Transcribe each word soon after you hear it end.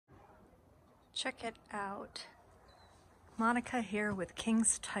Check it out. Monica here with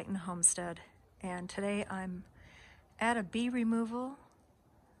King's Titan Homestead, and today I'm at a bee removal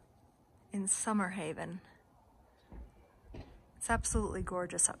in Summerhaven. It's absolutely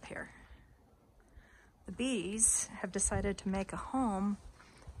gorgeous up here. The bees have decided to make a home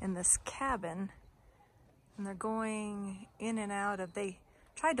in this cabin, and they're going in and out of, they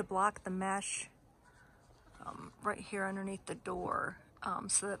tried to block the mesh right here underneath the door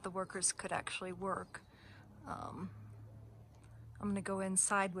so that the workers could actually work. I'm going to go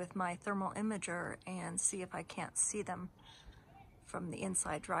inside with my thermal imager and see if I can't see them from the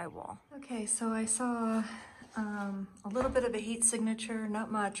inside drywall. Okay, so I saw a little bit of a heat signature,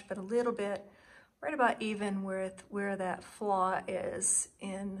 not much, but a little bit, right about even with where that flaw is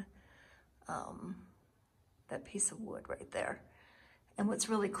in that piece of wood right there. And what's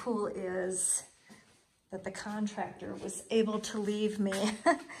really cool is that the contractor was able to leave me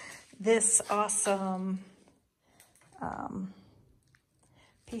this awesome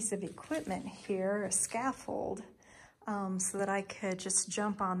piece of equipment here, a scaffold, so that I could just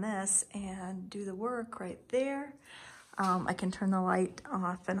jump on this and do the work right there. I can turn the light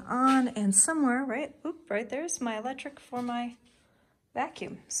off and on, and somewhere, right there's my electric for my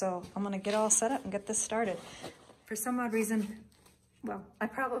vacuum. So I'm gonna get all set up and get this started. For some odd reason, well, I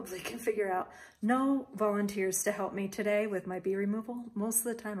probably can figure out no volunteers to help me today with my bee removal. Most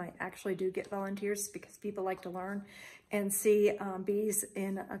of the time I actually do get volunteers because people like to learn and see bees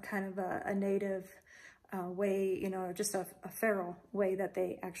in a kind of a native way, you know, just a feral way that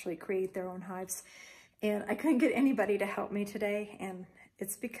they actually create their own hives. And I couldn't get anybody to help me today, and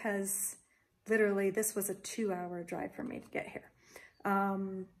it's because literally this was a 2-hour drive for me to get here.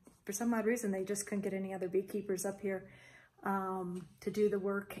 For some odd reason, they just couldn't get any other beekeepers up here to do the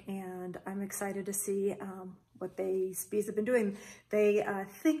work, and I'm excited to see what these bees have been doing. They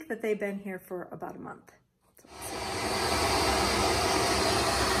think that they've been here for about a month.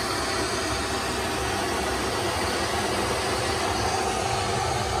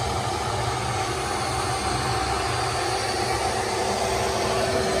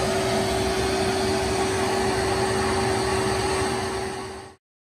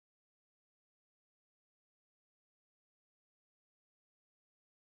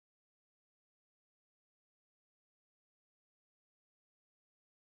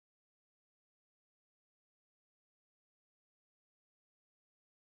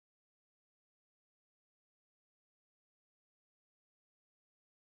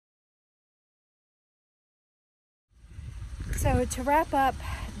 So to wrap up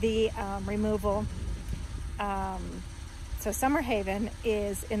the removal, so Summerhaven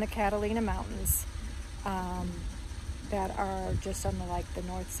is in the Catalina Mountains that are just on the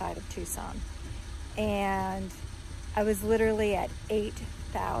north side of Tucson. And I was literally at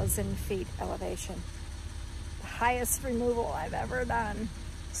 8,000 feet elevation, the highest removal I've ever done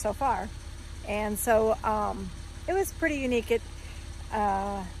so far. And so it was pretty unique.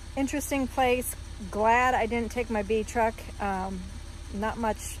 Interesting place. Glad I didn't take my bee truck. Not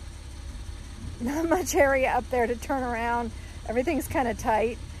much area up there to turn around. Everything's kind of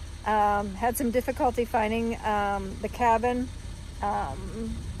tight. Had some difficulty finding the cabin,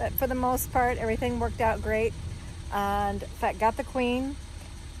 but for the most part, everything worked out great. And in fact, got the queen,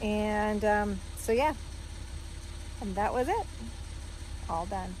 and so yeah, and that was it. All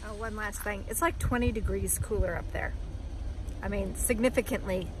done. Oh, one last thing. It's like 20 degrees cooler up there. I mean,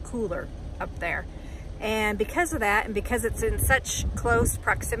 significantly cooler up there. And because of that, and because it's in such close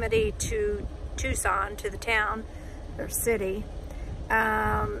proximity to Tucson, to the town or city,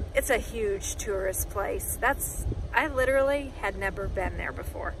 it's a huge tourist place. I literally had never been there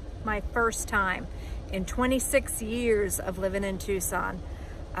before. My first time in 26 years of living in Tucson.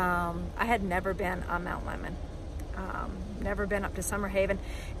 I had never been on Mount Lemmon. Never been up to Summerhaven.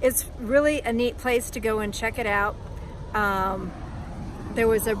 It's really a neat place to go and check it out. There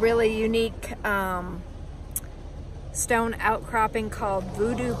was a really unique stone outcropping called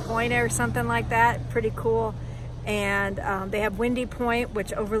Voodoo Point or something like that. Pretty cool. And they have Windy Point,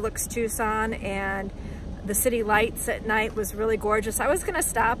 which overlooks Tucson, and the city lights at night was really gorgeous. I was gonna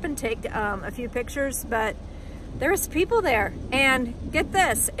stop and take a few pictures, but there was people there. And get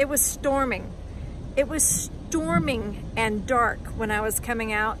this, it was storming. It was storming and dark when I was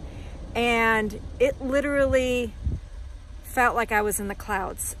coming out, and it literally felt like I was in the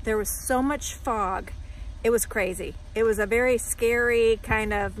clouds. There was so much fog. It was crazy. It was a very scary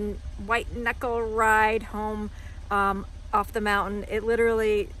kind of white knuckle ride home off the mountain. It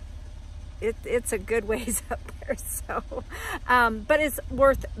literally, it's a good ways up there. So, but it's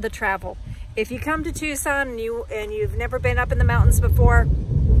worth the travel. If you come to Tucson and you've never been up in the mountains before,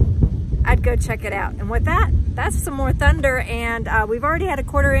 I'd I'd go check it out. And with that, that's some more thunder, and we've already had a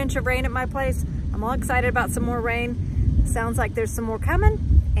 1/4 inch of rain at my place. I'm all excited about some more rain. Sounds like there's some more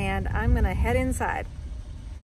coming, and I'm gonna head inside.